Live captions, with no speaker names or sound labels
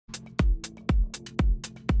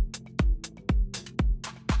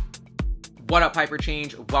What up,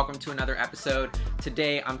 HyperChange? Welcome to another episode.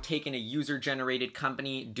 Today, I'm taking a user-generated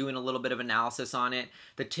company, doing a little bit of analysis on it.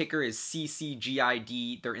 The ticker is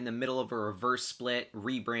CCGID. They're in the middle of a reverse split,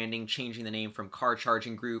 rebranding, changing the name from Car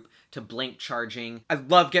Charging Group to Blink Charging. I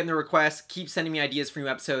love getting the requests. Keep sending me ideas for new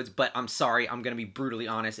episodes, but I'm sorry, I'm going to be brutally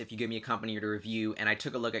honest. If you give me a company to review, and I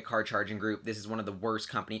took a look at Car Charging Group, this is one of the worst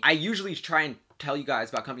companies. I usually try and tell you guys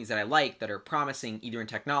about companies that I like that are promising either in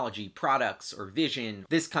technology, products, or vision.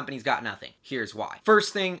 This company's got nothing. Here's why.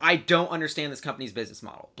 First thing, I don't understand this company's business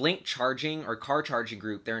model. Blink Charging or Car Charging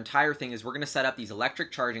Group, their entire thing is we're going to set up these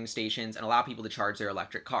electric charging stations and allow people to charge their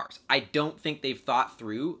electric cars. I don't think they've thought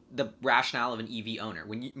through the rationale of an EV owner.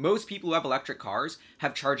 Most people who have electric cars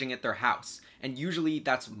have charging at their house, and usually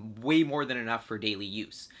that's way more than enough for daily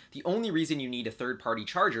use. The only reason you need a third-party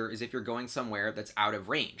charger is if you're going somewhere that's out of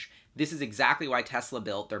range. This is exactly why Tesla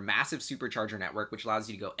built their massive supercharger network, which allows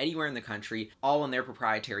you to go anywhere in the country, all in their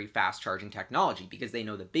proprietary fast charging technology, because they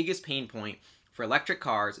know the biggest pain point for electric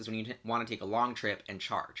cars is when you want to take a long trip and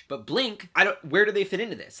charge. But Blink, where do they fit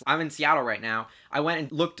into this? I'm in Seattle right now. I went and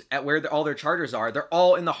looked at where all their chargers are. They're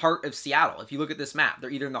all in the heart of Seattle. If you look at this map, they're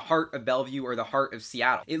either in the heart of Bellevue or the heart of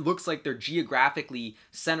Seattle. It looks like they're geographically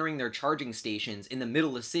centering their charging stations in the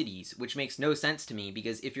middle of cities, which makes no sense to me,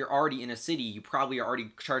 because if you're already in a city, you probably are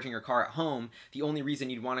already charging your car at home. The only reason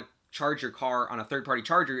you'd want to charge your car on a third-party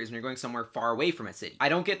charger is when you're going somewhere far away from a city. I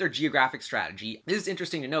don't get their geographic strategy. This is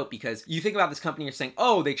interesting to note because you think about this company, you're saying,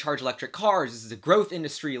 oh, they charge electric cars. This is a growth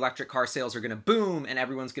industry. Electric car sales are going to boom and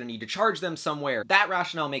everyone's going to need to charge them somewhere. That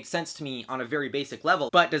rationale makes sense to me on a very basic level,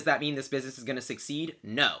 but does that mean this business is going to succeed?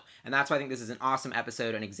 No. And that's why I think this is an awesome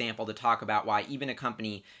episode, an example to talk about why even a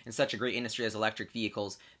company in such a great industry as electric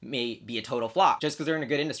vehicles may be a total flop. Just because they're in a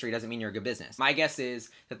good industry doesn't mean you're a good business. My guess is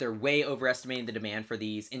that they're way overestimating the demand for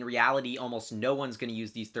these. In reality, almost no one's going to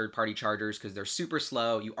use these third-party chargers because they're super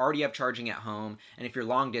slow. You already have charging at home, and if you're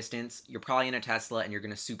long distance, you're probably in a Tesla and you're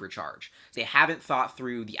going to supercharge. They haven't thought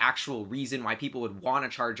through the actual reason why people would want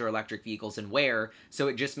to charge their electric vehicles and where, so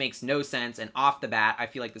it just makes no sense, and off the bat, I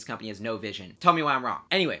feel like this company has no vision. Tell me why I'm wrong.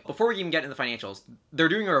 Anyway, before we even get into the financials, they're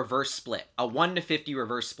doing a reverse split, a 1-to-50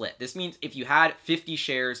 reverse split. This means if you had 50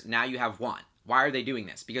 shares, now you have 1. Why are they doing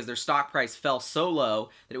this? Because their stock price fell so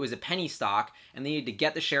low that it was a penny stock, and they needed to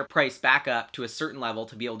get the share price back up to a certain level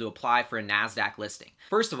to be able to apply for a NASDAQ listing.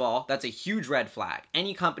 First of all, that's a huge red flag.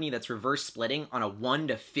 Any company that's reverse splitting on a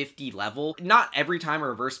 1-to-50 level, not every time a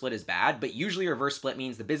reverse split is bad, but usually a reverse split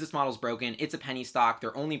means the business model's broken, it's a penny stock,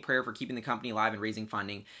 their only prayer for keeping the company alive and raising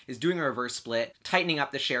funding is doing a reverse split, tightening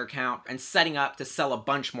up the share count, and setting up to sell a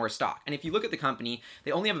bunch more stock. And if you look at the company,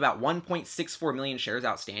 they only have about 1.64 million shares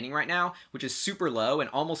outstanding right now, which is super low and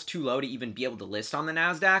almost too low to even be able to list on the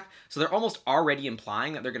NASDAQ. So they're almost already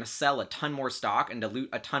implying that they're going to sell a ton more stock and dilute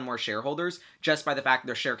a ton more shareholders just by the fact that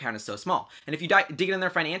their share count is so small. And if you dig in their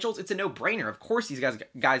financials, it's a no-brainer. Of course these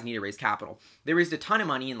guys need to raise capital. They raised a ton of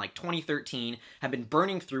money in like 2013, have been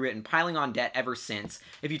burning through it and piling on debt ever since.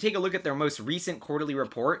 If you take a look at their most recent quarterly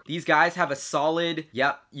report, these guys have a solid,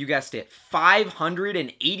 yep, you guessed it,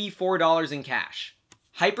 $584 in cash.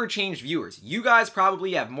 HyperChange viewers, you guys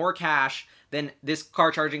probably have more cash than this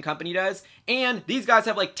car charging company does, and these guys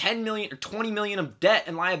have like 10 million or 20 million of debt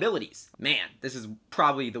and liabilities. Man, this is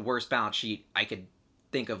probably the worst balance sheet I could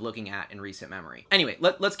think of looking at in recent memory. Anyway,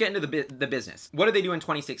 let's get into the business. What did they do in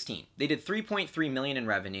 2016? They did 3.3 million in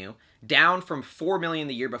revenue, down from 4 million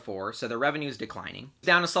the year before, so their revenue is declining.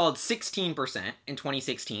 Down a solid 16% in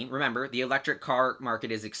 2016. Remember, the electric car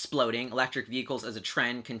market is exploding. Electric vehicles as a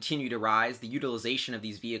trend continue to rise. The utilization of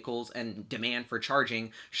these vehicles and demand for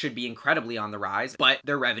charging should be incredibly on the rise, but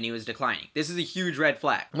their revenue is declining. This is a huge red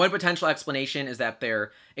flag. One potential explanation is that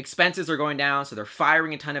their expenses are going down, so they're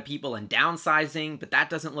firing a ton of people and downsizing, but that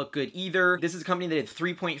doesn't look good either. This is a company that did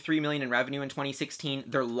 3.3 million in revenue in 2016.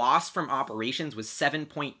 Their loss from operations was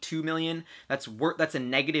 7.2 million. That's a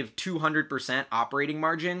negative 200% operating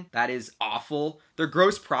margin. That is awful. Their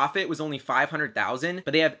gross profit was only 500,000,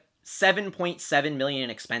 but they have 7.7 million in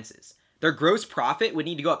expenses. Their gross profit would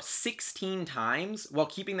need to go up 16 times while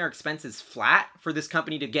keeping their expenses flat for this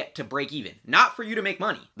company to get to break even. Not for you to make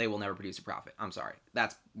money. They will never produce a profit. I'm sorry.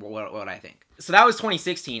 That's what I think. So that was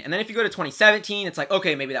 2016. And then if you go to 2017, it's like,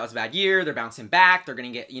 okay, maybe that was a bad year. They're bouncing back. They're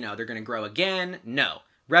going to get, they're going to grow again. No.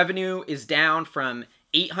 Revenue is down from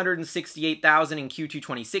 868,000 in Q2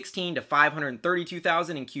 2016 to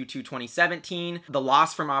 532,000 in Q2 2017. The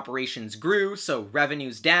loss from operations grew, so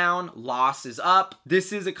revenue's down, loss is up.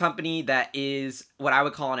 This is a company that is what I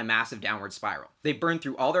would call in a massive downward spiral. They burned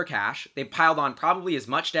through all their cash. They piled on probably as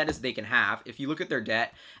much debt as they can have. If you look at their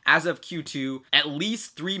debt, as of Q2, at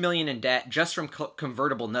least $3 million in debt just from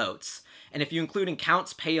convertible notes. And if you include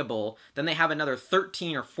accounts payable, then they have another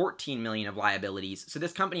 13 or 14 million of liabilities. So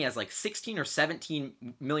this company has like 16 or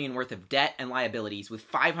 17 million worth of debt and liabilities with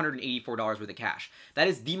 $584 worth of cash. That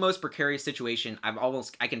is the most precarious situation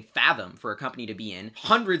I can fathom for a company to be in.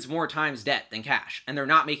 Hundreds more times debt than cash, and they're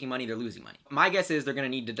not making money, they're losing money. My guess is they're going to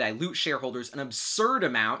need to dilute shareholders an absurd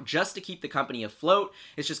amount just to keep the company afloat.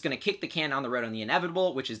 It's just going to kick the can down the road on the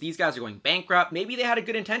inevitable, which is these guys are going bankrupt. Maybe they had a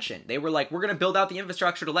good intention. They were like, we're going to build out the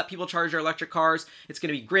infrastructure to let people charge their electric cars. It's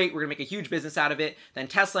going to be great. We're going to make a huge business out of it. Then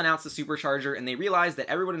Tesla announced the supercharger, and they realized that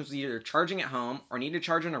everyone was either charging at home or needed to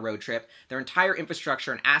charge on a road trip. Their entire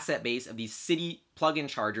infrastructure and asset base of these city plug-in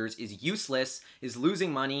chargers is useless, is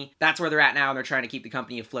losing money. That's where they're at now, and they're trying to keep the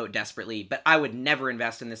company afloat desperately. But I would never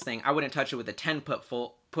invest in this thing. I wouldn't touch it with a 10-foot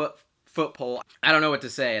pole. I don't know what to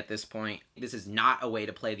say at this point. This is not a way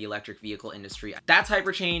to play the electric vehicle industry. That's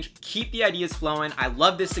HyperChange. Keep the ideas flowing. I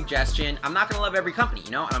love this suggestion. I'm not gonna love every company,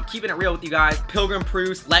 you know, and I'm keeping it real with you guys. Pilgrim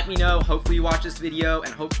Proofs, let me know. Hopefully you watch this video,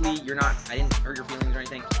 and hopefully I didn't hurt your feelings or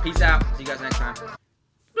anything. Peace out. See you guys next time.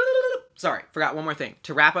 Sorry, forgot one more thing.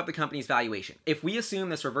 To wrap up the company's valuation, if we assume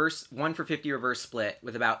this 1-for-50 reverse split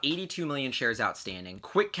with about 82 million shares outstanding,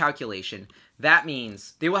 quick calculation, that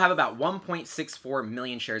means they will have about 1.64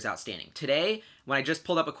 million shares outstanding. Today, when I just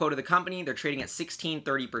pulled up a quote of the company, they're trading at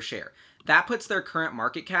 $16.30 per share. That puts their current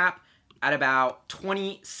market cap at about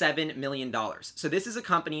 $27 million. So this is a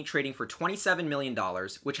company trading for $27 million,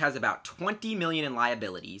 which has about $20 million in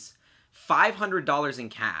liabilities, $500 in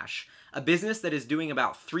cash, a business that is doing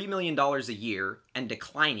about $3 million a year and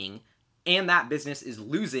declining, and that business is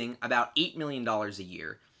losing about $8 million a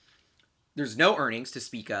year. There's no earnings to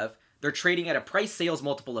speak of. They're trading at a price sales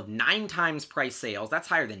multiple of 9 times price sales. That's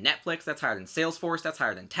higher than Netflix, that's higher than Salesforce, that's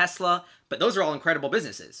higher than Tesla, but those are all incredible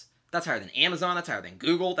businesses. That's higher than Amazon, that's higher than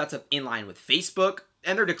Google, that's in line with Facebook,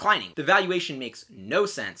 and they're declining. The valuation makes no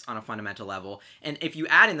sense on a fundamental level, and if you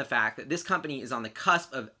add in the fact that this company is on the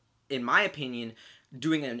cusp of, in my opinion,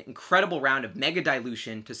 doing an incredible round of mega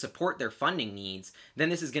dilution to support their funding needs, then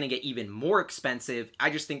this is going to get even more expensive. I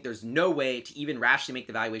just think there's no way to even rationally make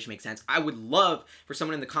the valuation make sense. I would love for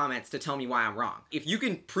someone in the comments to tell me why I'm wrong. If you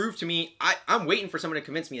can prove to me, I'm waiting for someone to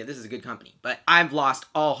convince me that this is a good company, but I've lost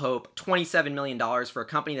all hope. $27 million for a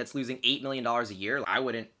company that's losing $8 million a year. I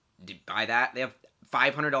wouldn't buy that. They have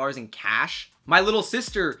 $500 in cash. My little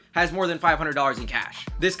sister has more than $500 in cash.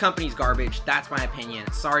 This company's garbage. That's my opinion.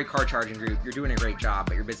 Sorry, Car Charging Group. You're doing a great job,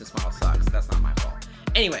 but your business model sucks. That's not my fault.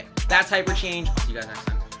 Anyway, that's HyperChange. I'll see you guys next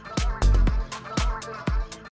time.